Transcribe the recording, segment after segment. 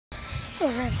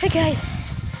Alright. Hey guys,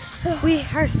 we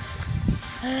are,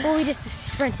 well, we just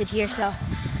sprinted here, so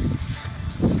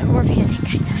we're panting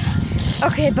kind of.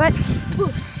 Okay, but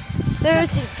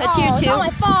there's a tier 2. Oh,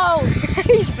 my phone!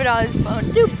 He spit on his phone.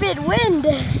 Stupid wind!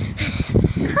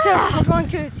 So we're going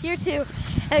to a tier 2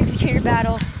 executor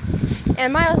battle,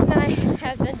 and Miles and I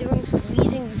have been doing some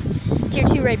wheezing tier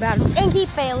 2 raid battles. And keep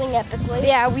failing epically.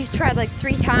 Yeah, we've tried like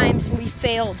 3 times and we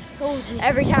failed.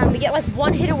 Every time. We get like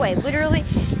 1 hit away. Literally,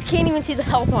 you can't even see the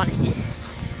health on it.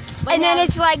 But and then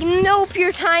it's like, nope,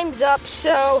 your time's up,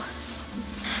 so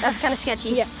that's kind of sketchy.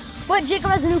 Yeah. But Jacob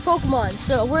has a new Pokemon,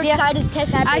 so we're excited to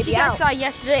test that baby out. As you guys saw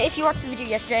yesterday, if you watched the video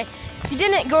yesterday, if you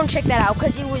didn't, go and check that out,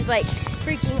 because it was like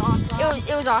freaking awesome.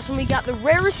 It was awesome. We got the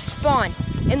rarest spawn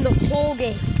in the whole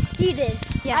game. He did.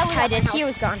 Yeah, I did. He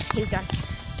was gone. He was gone.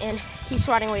 And he's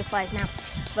swatting away flies now.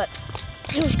 But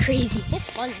it was crazy. It's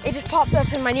fun. It just popped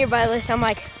up in my nearby list. I'm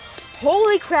like,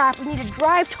 holy crap, we need to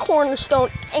drive to Cornerstone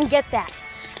and get that.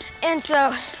 And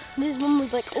so this one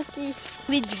was like, okay.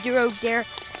 We drove there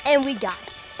and we got it.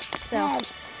 So, man,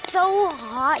 so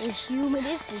hot and humid.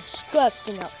 It's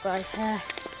disgusting outside.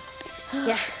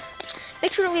 Yeah.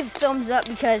 Make sure to leave a thumbs up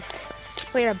because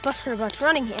we had a bus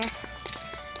running here.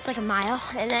 It's like a mile.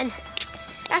 And then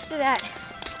after that,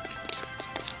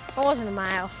 it wasn't a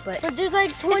mile, but there's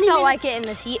like 20 it felt minutes. like it in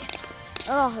this heat.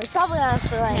 Oh, it's probably on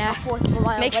for like a fourth of a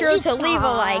mile. Make sure to leave a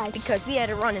like because we had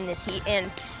to run in this heat and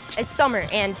it's summer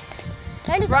and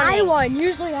it's Iowa.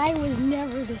 Usually I was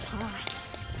never this hot.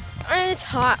 And it's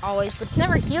hot always, but it's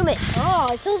never humid. Oh,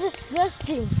 it's so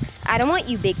disgusting. I don't want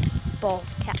you big bald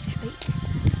catfish.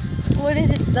 What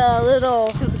is it? The little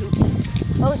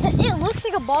Oh, it looks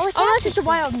like a ball of catfish. Unless it's a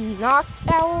wild knock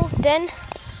owl, then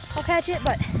I'll catch it,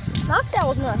 but knocked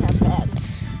owl's not half bad.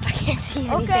 I can't see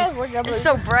anything. Okay, we're jumping. It's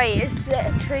so bright. Is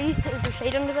that tree? Is there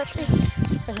shade under that tree?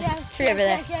 There's a tree over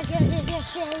there.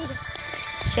 Yes, shade.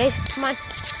 Shade? Come on.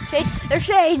 Shade. There's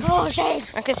shade. Oh, shade.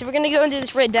 Okay, so we're going to go and do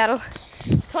this raid battle.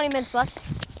 20 minutes left.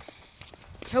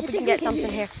 Hope we can get something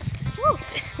here. Woo.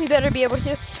 We better be able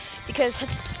to because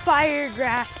it's fire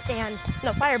grass and,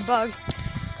 no, fire bug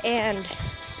and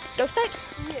ghost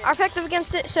types are effective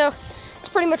against it. So it's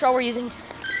pretty much all we're using.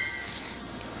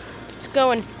 It's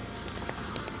going.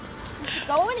 It's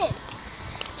going in.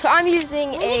 So I'm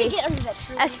using a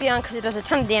Espeon because it does a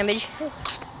ton of damage.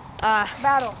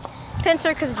 Battle.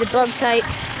 Pinsir because it's a bug type.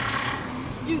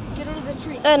 Dude, get under the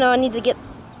tree. I know, I need to get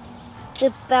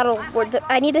the battle.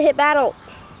 I need to hit battle.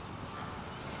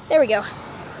 There we go.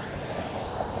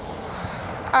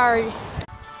 Alright.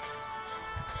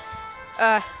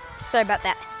 Sorry about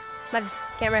that. My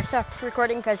camera stopped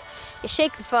recording because you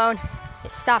shake the phone,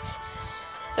 it stops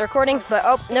the recording. But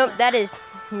oh, nope, that is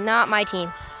not my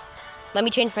team. Let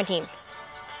me change my team.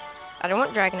 I don't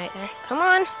want Dragonite there. Come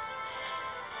on.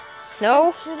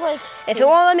 No. If it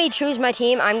won't let me choose my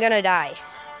team, I'm gonna die.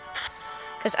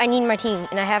 Because I need my team,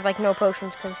 and I have like no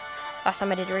potions because last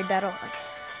time I did a raid battle, like,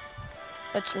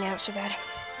 that's not so bad.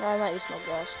 No, I'm not using my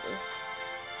grass, dude.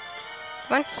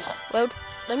 Come on, load.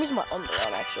 I'm using my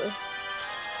Umbreon, actually.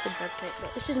 Good bug type,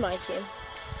 but this is my team.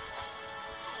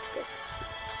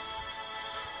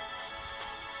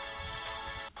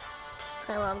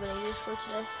 Kind of what I'm gonna use for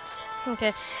today.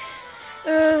 Okay. I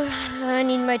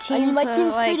need my team. My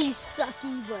team's like, pretty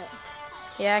sucky, but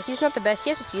yeah, he's not the best.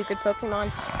 He has a few good Pokemon.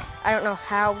 I don't know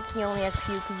how he only has a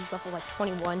few because he's level like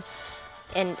 21,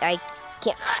 and I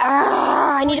can't.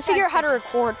 I need to figure out how to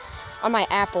record on my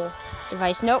Apple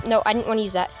device. Nope, no, I didn't want to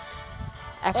use that.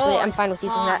 Actually, I'm fine with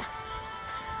using that.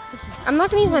 I'm not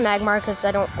gonna use my Magmar because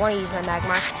I don't want to use my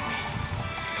Magmar.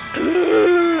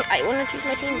 I want to choose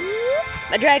my team.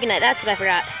 My Dragonite. That's what I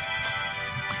forgot.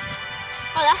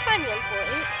 Oh, that's kind of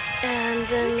important. And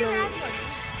then,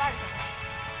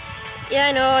 yeah,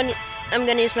 I know. I'm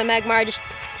gonna use my Magmar. I just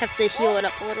have to heal it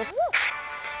up a little.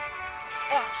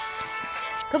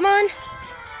 Come on.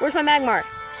 Where's my Magmar?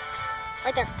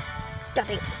 Right there. God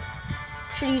dang it.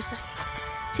 Should use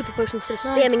super potion instead of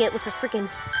spamming it with a freaking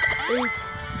 8.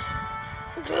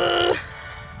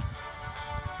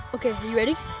 Okay, are you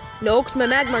ready? No, because my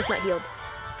Magmar's not healed.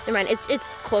 Never mind. It's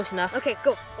close enough. Okay,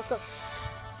 go. Let's go.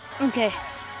 Okay.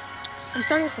 I'm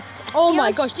starting with the... Oh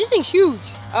my gosh, this thing's huge.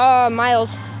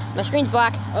 Miles. My screen's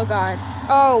black. Oh god.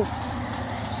 Oh.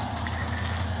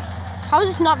 How is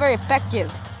this not very effective?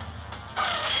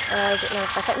 Is it not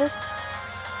effective move?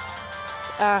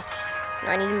 No,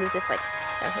 I need to move this like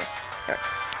down here. There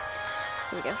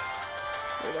we go.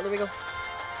 There we go.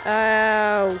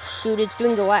 Oh shoot, it's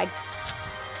doing the lag.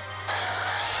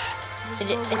 It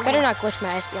better not glitch my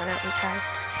Espeon out and try.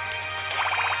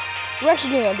 We're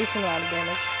actually doing a decent amount of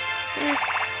damage.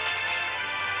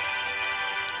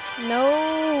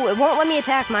 No, it won't let me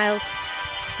attack, Miles.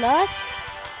 Not?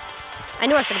 I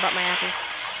knew I should have bought my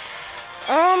apples.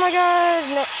 Oh my god,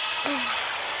 no.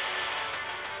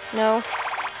 No.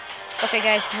 Okay,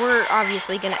 guys, we're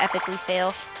obviously gonna epically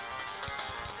fail.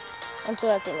 I'm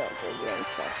still acting like they're doing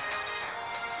stuff.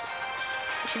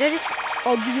 Should I just...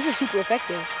 Oh, dude, this is super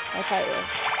effective. I'll try it.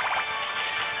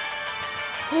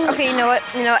 Okay, you know what?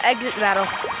 You know what? Exit the battle.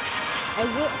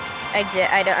 Exit?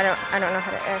 Exit. I don't know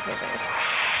how to exit battle.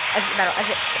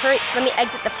 Exit. Hurry, let me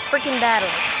exit the freaking battle.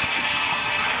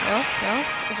 No? No?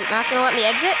 Is it not gonna let me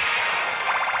exit?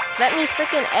 Let me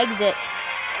freaking exit.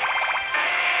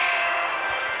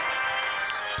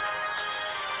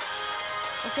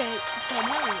 Okay, so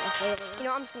I'm having a failure. You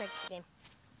know, I'm just gonna exit the game.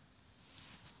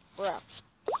 We're out.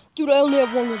 Dude, I only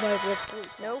have one revival.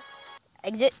 No.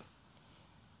 Exit.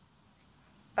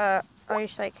 I'll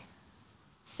just like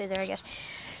stay there, I guess.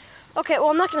 Okay, well,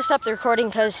 I'm not gonna stop the recording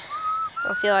because I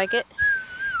don't feel like it.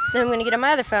 Then I'm gonna get on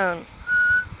my other phone.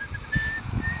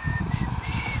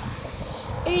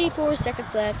 84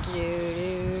 seconds left.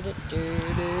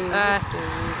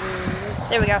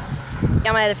 There we go.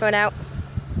 Got my other phone out.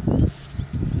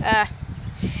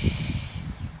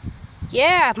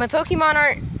 Yeah, my Pokemon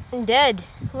aren't dead.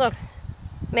 Look,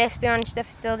 my Espeon stuff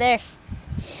is still there.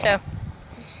 So,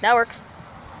 that works.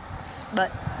 But,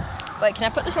 wait, can I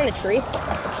put this on the tree?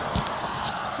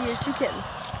 Yes, you can.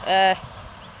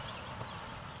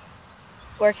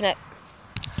 Where can I?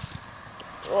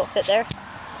 Will it fit there?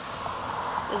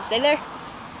 Does it stay there?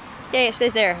 Yeah, it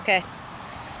stays there. Okay.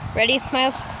 Ready,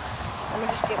 Miles? I'm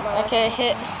gonna just get my... Okay,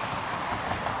 hit.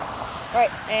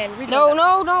 Alright, and rejoin.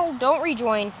 No, don't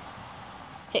rejoin.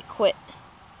 Hit quit.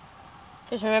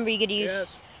 Because remember, you get to use...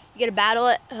 Yes. You get to battle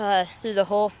it through the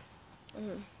whole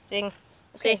thing.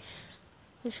 Okay. See?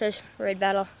 It says raid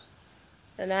battle.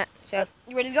 And that. So,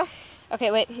 you ready to go?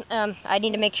 okay, wait. I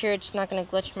need to make sure it's not going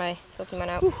to glitch my Pokemon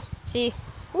out. Ooh. See?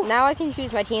 Ooh. Now I can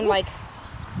choose my team like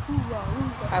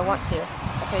I want to.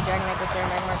 Okay, Dragonite goes there,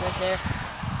 Magmar goes there.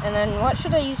 And then what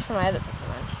should I use for my other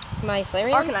Pokemon? My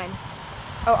Flareon? Arcanine.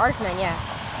 Oh, Arcanine, yeah.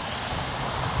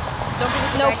 Don't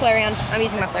forget No Flareon. I'm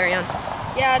using my Flareon.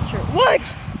 Yeah, true.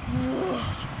 What?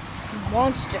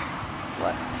 Monster.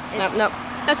 What? Nope.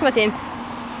 That's my team.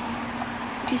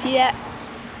 Do you see that?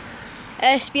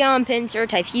 Espeon, Pinsir,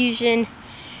 Tyfusion,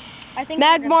 I think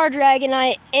Magmar,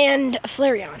 Dragonite, and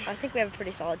Flareon. I think we have a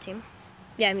pretty solid team.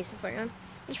 Yeah, I'm using Flareon.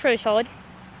 It's pretty solid.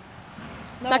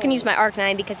 No. Not gonna use my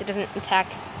Arcanine because it doesn't attack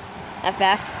that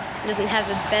fast. It doesn't have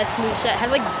the best moveset. It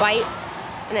has like Bite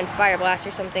and then Fire Blast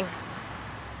or something.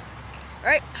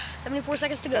 Alright, 74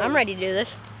 seconds to go. I'm ready to do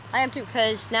this. I am too.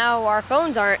 Because now our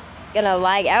phones aren't gonna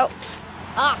lag out.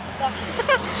 Ah,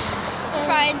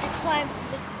 trying to climb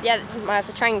the... Yeah, I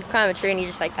was trying to climb a tree and he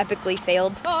just like epically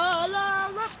failed. If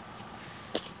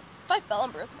I fell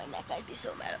and broke my neck, I'd be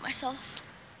so mad at myself.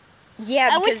 Yeah,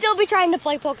 I would still be trying to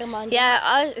play Pokemon. Yeah,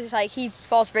 it's like he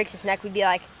falls, breaks his neck. We'd be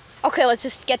like, okay, let's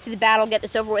just get to the battle, get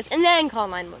this over with, and then call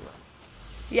 911.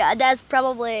 Yeah, that's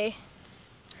probably...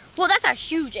 Well, that's a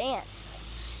huge ant.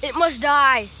 It must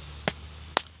die.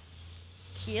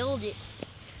 Killed it.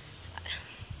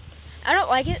 I don't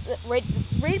like it. Raid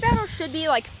battle should be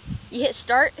like, you hit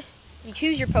start, you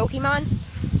choose your Pokemon,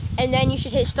 and then you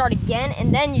should hit start again,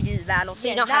 and then you do the battle, so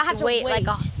you don't have to wait like 2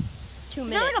 minutes.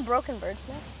 Is that like a broken bird's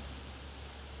nest?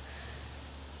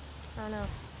 I don't know.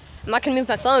 I'm not gonna move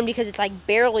my phone because it's like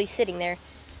barely sitting there.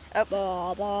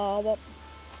 Oh.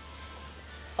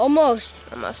 Almost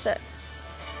there.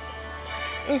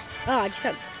 Oh, I just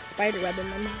got spider web in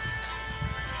my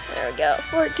mouth. There we go.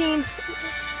 14.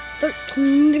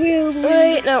 13.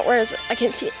 Wait, no, where is it? I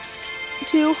can't see it.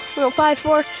 2, no, 5,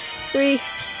 4, 3,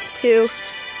 2,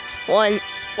 1.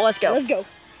 Well, let's go. Let's go.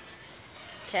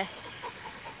 Okay.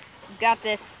 Got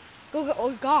this. Go.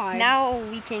 Oh, God. Now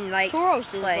we can, like,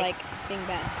 Tauros is, play. like, being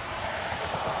bad.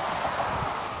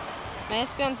 My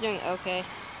Espeon's doing okay.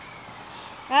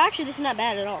 Actually, this is not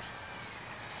bad at all.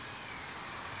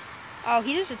 Oh,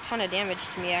 he does a ton of damage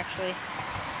to me, actually.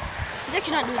 He's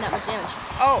actually not doing that much damage.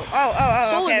 Oh,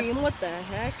 Solar okay. Beam, what the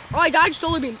heck? Oh, I dodged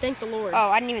Solar Beam, thank the Lord.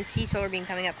 Oh, I didn't even see Solar Beam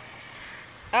coming up.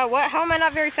 Oh, what? How am I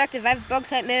not very effective? I have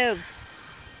Bug-type moves.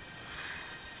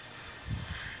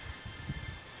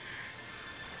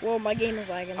 Whoa, my game is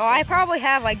lagging. Oh, I probably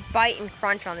have, like, Bite and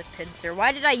Crunch on this Pinsir.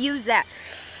 Why did I use that?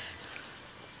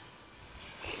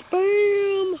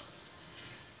 Spam!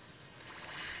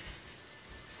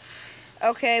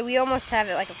 Okay, we almost have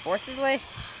it, like, a fourth of the way.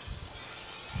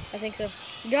 I think so.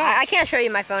 I can't show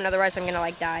you my phone, otherwise I'm gonna,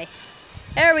 like, die.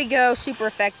 There we go, super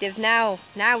effective. Now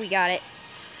we got it.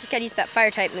 Just gotta use that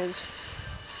Fire-type moves.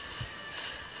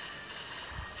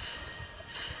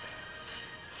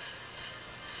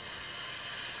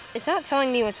 It's not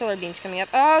telling me when solar beam's coming up.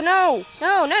 Oh, no.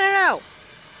 No.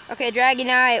 Okay,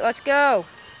 Dragonite, let's go.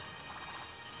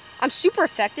 I'm super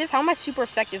effective. How am I super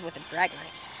effective with a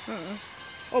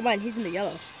Dragonite? Oh, man, he's in the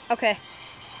yellow. Okay.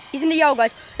 He's in the yellow,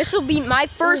 guys. This will be my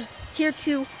first Tier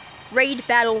 2 raid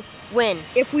battle win.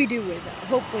 If we do win,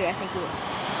 hopefully I think we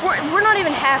will. We're not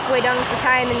even halfway done with the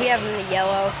time, and we have him in the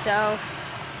yellow, so...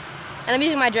 And I'm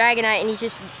using my Dragonite, and he's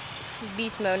just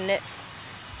beast moding it.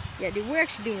 Yeah, dude, we're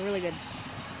actually doing really good.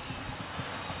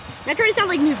 Not trying to sound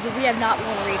like noobs, but we have not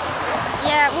won a raid.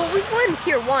 Yeah, well, we've won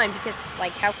Tier 1, because,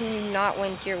 like, how can you not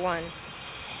win Tier 1?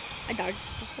 I dodged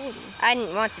the sword. I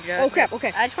didn't want to do it. Oh, crap,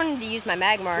 okay. I just wanted to use my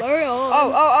Magmar.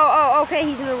 Oh, Okay,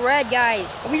 he's in the red,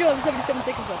 guys. we still have 77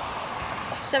 seconds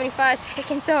left. 75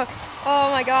 seconds, so,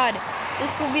 oh my god.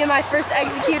 This will be my first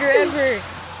Executor ever.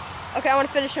 Okay, I want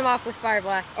to finish him off with Fire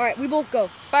Blast. Alright, we both go.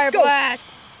 Fire Blast!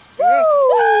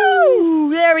 Woo!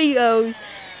 There he goes.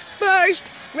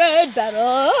 First raid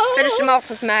battle. Finish him off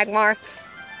with Magmar.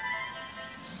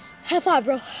 High five,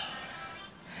 bro.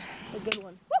 A good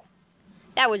one.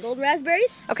 That was... Golden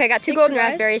raspberries? Okay, I got 2 6 golden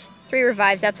revives. raspberries, 3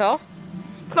 revives, that's all.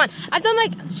 Come on, I've done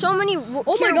like so many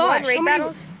Tier 1 raid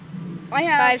battles. I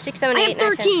have 5, 6, 7, 8, I have 9,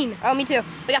 13. 10. Oh, me too.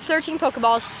 We got 13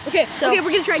 Pokeballs. Okay, so we're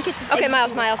gonna try and catch this. Okay,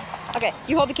 Miles. Okay,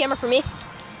 you hold the camera for me.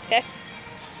 Okay.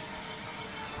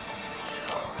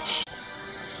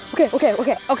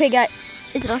 Okay, guys.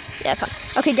 Is it on? Yeah, it's on.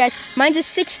 Okay, guys. Mine's a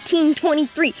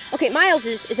 1623. Okay, Miles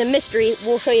is a mystery.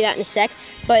 We'll show you that in a sec.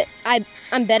 But I'm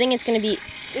betting it's gonna be.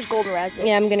 There's golden raspberry.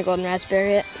 Yeah, I'm gonna golden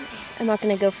raspberry it. I'm not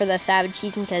gonna go for the savage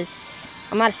season because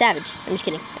I'm not a savage. I'm just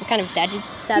kidding. I'm kind of a savage.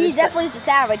 He definitely is the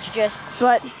savage.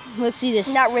 But let's see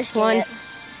this. Not risking 1, it.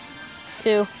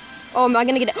 2. Oh, am I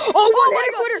gonna get it?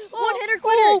 Oh, one-hitter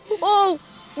quitter! Oh,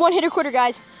 one-hitter quitter,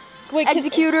 guys. Wait,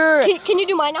 Executor. Can you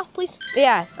do mine now, please?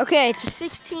 Yeah. Okay, it's a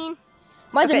 16.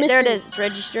 Mine's a mystery. There it is. It's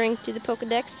registering to the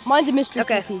Pokedex. Mine's a mystery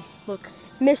Okay. CP. Look.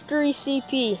 Mystery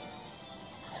CP.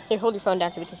 Here, hold your phone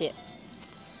down so we can see it.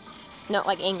 No,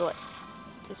 like angle it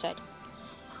to the side.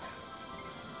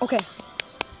 Okay.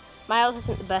 Miles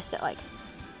isn't the best at like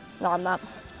No, I'm not.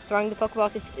 throwing the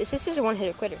Pokeballs. If this is a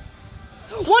one-hitter quitter.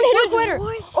 One-hitter quitter.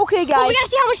 What? Okay, guys. Oh, we gotta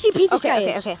see how much CP this guy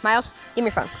is. Okay. Miles, give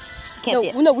me your phone. Can't see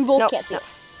it. No, we both can't see it.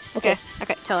 Okay.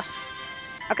 Tell us.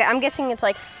 Okay, I'm guessing it's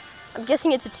a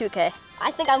 2K.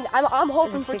 I think I'm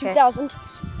hoping for 2K. 2,000.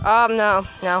 No.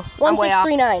 I'm way off.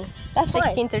 1639. That's fine.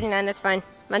 1639. That's fine.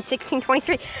 Mine's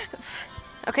 1623.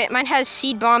 Okay, mine has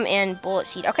Seed Bomb and Bullet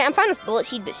Seed. Okay, I'm fine with Bullet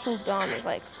Seed, but Seed Bomb is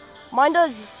like... Mine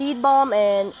does Seed Bomb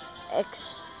and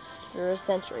Extra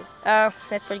Sentry. Oh,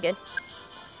 that's pretty good.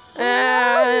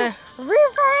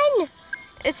 Riven!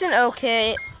 It's an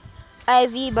okay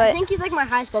IV, but... I think he's like my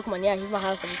highest Pokemon. Yeah, he's my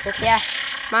highest Pokemon. Yeah.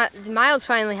 Miles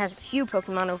finally has a few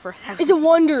Pokemon over 1,000. It's a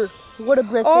wonder. What a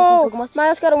breathtaking Pokemon.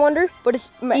 Miles got a wonder. But it's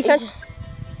Defense.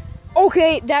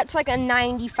 Okay, that's like a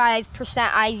 95%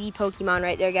 IV Pokemon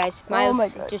right there, guys. Miles my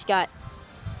God. just got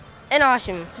an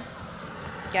awesome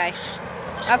guy.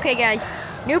 Okay, guys,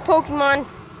 new Pokemon.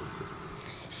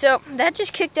 So that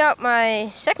just kicked out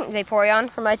my second Vaporeon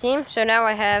for my team. So now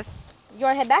I have. You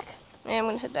want to head back? Yeah, I'm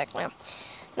gonna head back now.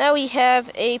 Now we have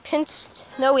a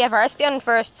No, we have our Espeon in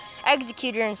first,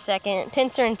 Executor in second,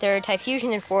 Pinsir in third,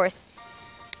 Tyfusion in fourth.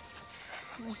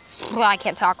 Well, I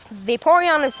can't talk.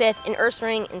 Vaporeon in fifth, and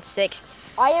Ursaring in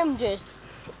sixth. I am just...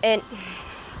 And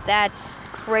that's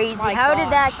crazy. My How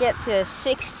did that gosh. get to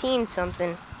 16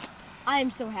 something? I am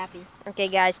so happy. Okay,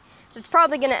 guys, that's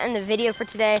probably gonna end the video for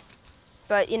today.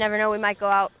 But you never know, we might go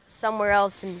out somewhere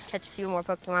else and catch a few more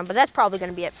Pokemon. But that's probably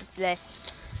gonna be it for today.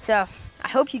 So I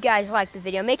hope you guys liked the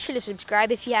video. Make sure to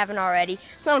subscribe if you haven't already.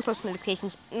 Turn on post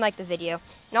notifications and like the video.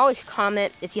 And always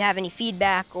comment if you have any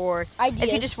feedback or Ideas.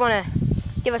 if you just want to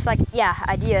give us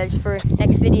ideas for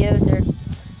next videos or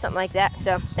something like that.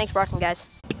 So thanks for watching, guys.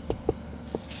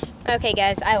 Okay,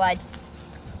 guys, I lied.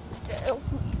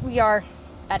 We are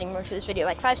adding more to this video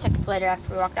like 5 seconds later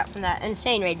after we walked out from that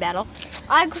insane raid battle.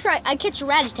 I catch a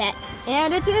Ratatat.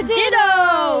 And it's a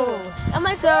Ditto! I'm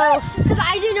like, So- because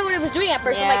I didn't know what it was doing at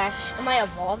first. Yeah. I'm like, am I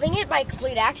evolving it by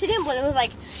complete accident? But it was like,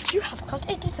 you have caught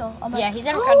a Ditto. I'm like, Yeah, he's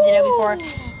never caught a Ditto before,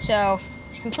 so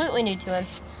it's completely new to him.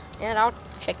 And I'll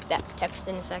check that text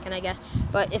in a second, I guess.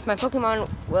 But if my Pokemon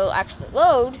will actually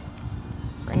load,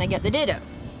 we're gonna get the Ditto.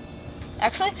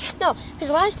 Actually, no, because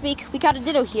last week we got a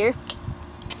Ditto here. And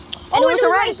Oh, it was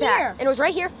and a it was Rattata. right here. And it was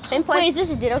right here, same place. Wait, is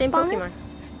this a Ditto same spawner?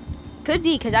 Pokemon. Could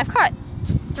be, because I've caught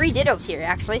 3 Dittos here,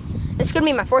 actually. This is gonna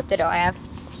be my 4th Ditto I have.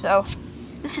 So,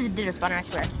 this is a Ditto spawner, I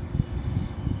swear.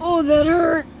 Oh, that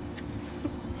hurt.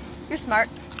 You're smart.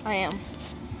 I am.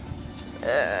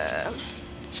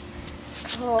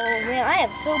 Oh man, I am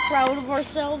so proud of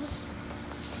ourselves.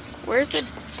 Where's the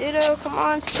Ditto? Come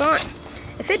on, spawn.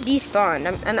 If it despawned,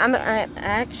 I'm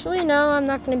actually, no, I'm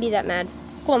not going to be that mad.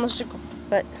 Come on, let's just go.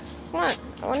 But, come on.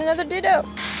 I want another Ditto.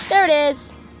 There it is.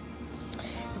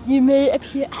 You may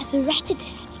appear as a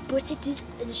rat-a-tat, but it is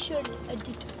surely a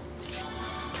Ditto.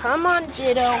 Come on,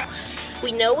 Ditto.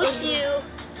 We know it's you.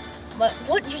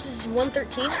 What yours is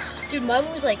 113? Dude, mine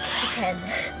was like 10.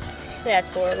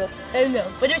 That's horrible. I know,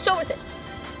 but it's so worth it.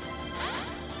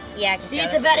 Yeah, See,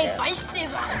 it's a very feisty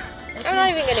one. I'm not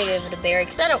even gonna give it a berry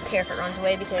because I don't care if it runs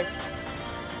away because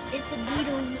It's a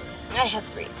Ditto. I have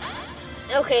 3.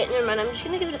 Okay, never mind. I'm just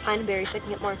gonna give it a pine berry so I can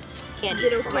get more candy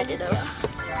Ditto for my candies, Dittos.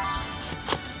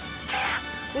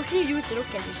 What can you do with Ditto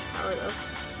candies? Power up.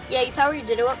 Yeah, you power your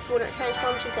Ditto up so when it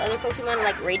transforms into other Pokemon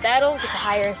like raid battles, it's a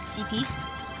higher CP.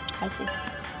 I see.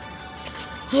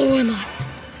 Oh, am I?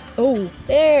 Oh.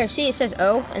 There, see it says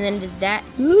O, and then it does that.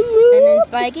 And then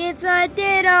it's like, it's a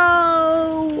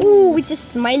Ditto! Ooh, with a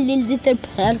smiley little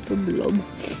purple blob.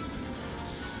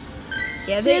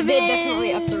 Yeah, they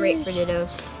definitely up the rate for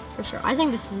Dittos. For sure. I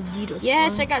think this is a Ditto.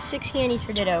 Yes, I got 6 candies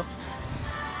for Ditto.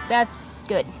 That's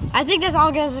good. I think that's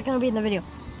all guys are going to be in the video.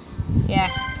 Yeah.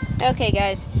 Okay,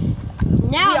 guys.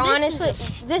 Now,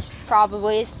 this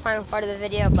probably is the final part of the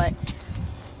video, but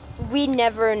we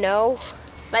never know.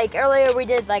 Like earlier we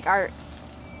did like our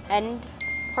end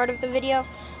part of the video.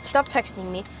 Stop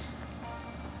texting me.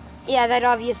 Yeah, that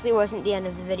obviously wasn't the end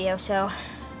of the video, so.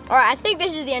 Alright, I think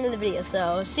this is the end of the video,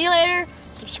 so see you later.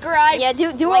 Subscribe. Yeah,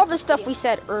 do like all the stuff we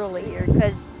said earlier,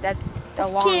 because that's a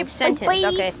long sentence. bye.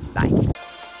 Okay, bye.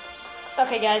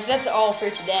 Okay, guys, that's all for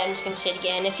today. I'm just going to say it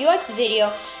again. If you liked the video,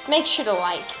 make sure to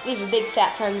like. Leave a big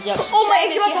fat thumbs up. Oh my,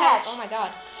 Subscribe if you haven't. Oh my god.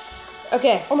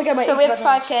 Okay. Oh my god, my So we have egg's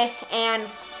about to 5K, and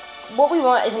what we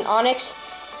want is an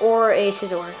Onyx or a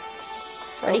Scizor.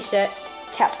 Ready, set,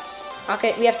 tap.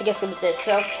 Okay, we have to guess what it is.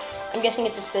 So, I'm guessing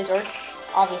it's a Scizor,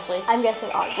 obviously. I'm guessing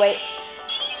Onyx. Wait.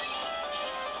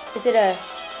 Is it a...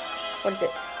 What is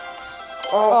it?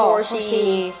 Oh,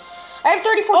 Horsey. I have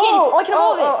 34 candies. Oh, I can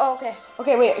evolve it. Oh, okay.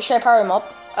 Okay, wait. Should I power him up?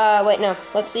 Wait, no.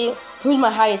 Let's see. Who's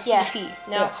my highest Yeah. CP?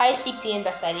 No, highest CP and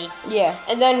best IV. Yeah.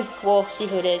 And then we'll see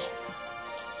who it is.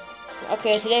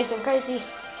 Okay, today's been crazy.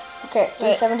 Okay,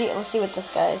 But- 370. Let's see what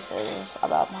this guy says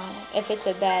about mine. If it's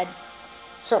a bad...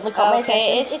 Certainly caught my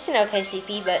Okay, attention. it's an okay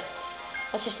CP, but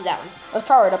let's just do that one. Let's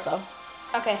power it up though.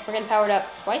 Okay, we're gonna power it up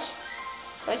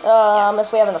twice. Twice?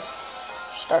 If we have enough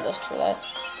Stardust for that.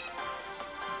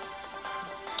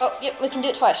 Oh, yep, we can do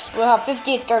it twice. We'll have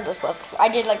 58 Stardust left. I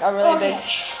did like a really Okay. big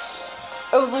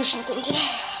evolution thing today.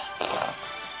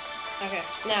 Okay,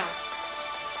 now.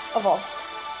 Evolve.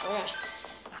 Okay.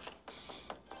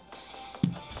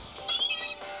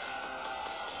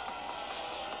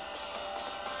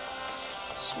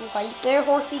 Right There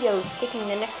Horsey goes, taking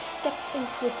the next step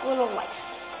into its little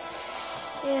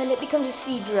life. And it becomes a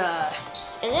Seadra.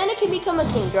 And then it can become a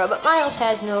Kingdra, but Miles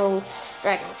has no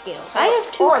dragon scales. I have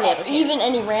 2 Or on the other hand. even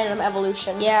any random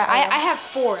evolution. Yeah, I have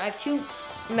 4. I have 2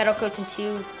 metal coats and 2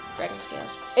 dragon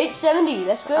scales. 870.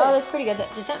 That's good. Oh, that's pretty good.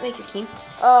 Does that make your team?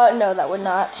 No, that would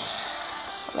not.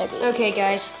 Maybe. Okay,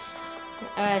 guys.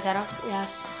 Is that all? Yeah.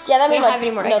 Yeah, that We made don't my have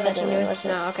any more no, X that didn't into make it.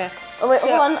 my No, okay. Oh wait, So-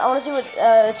 hold on. I want to see what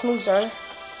its moves are.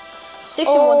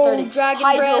 6 and 130. Dragon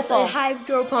Hydro Breath Pump. and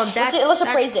Hydro Pump. Let's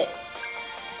appraise it.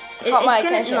 Caught my It's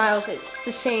gonna attention. Miles. It's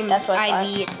the same That's what I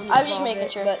IV. I was just making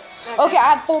sure. But, Okay,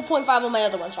 I have 4.5 on my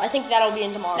other one, so I think that'll be in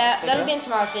tomorrow. That'll be in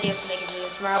tomorrow's video to make a video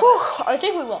tomorrow. Whew, I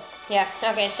think we will. Yeah,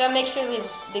 okay, so make sure to leave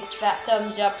a big fat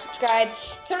thumbs up, subscribe,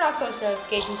 turn on post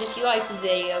notifications if you like the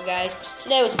video, guys.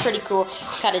 Today was pretty cool.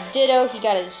 Got a Ditto, he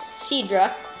got his Seadra.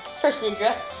 First Seadra.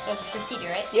 That was the first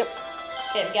Seadra, right? Yep.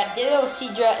 Okay, we got a Ditto,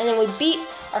 Seadra, and then we beat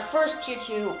our first tier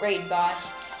 2 raid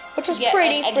boss. Which was We got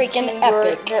pretty an freaking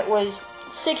Executor epic. That was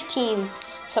 16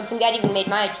 something. That even made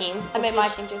my team. I made which my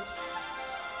was team too.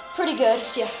 Pretty good.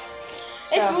 Yeah.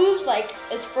 So- Its move, like,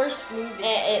 its first move is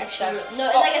It actually... sucks. No,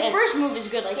 Oh, like, its and- first move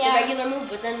is good, like Yeah. the regular move,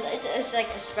 but then it's like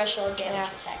a special damage Yeah.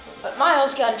 attack move. But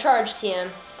Miles got a charge TM,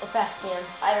 a fast TM.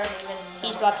 I don't even know.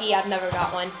 He's lucky I've never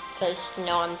got one, because, I'm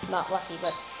not lucky,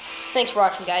 but thanks for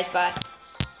watching, guys. Bye.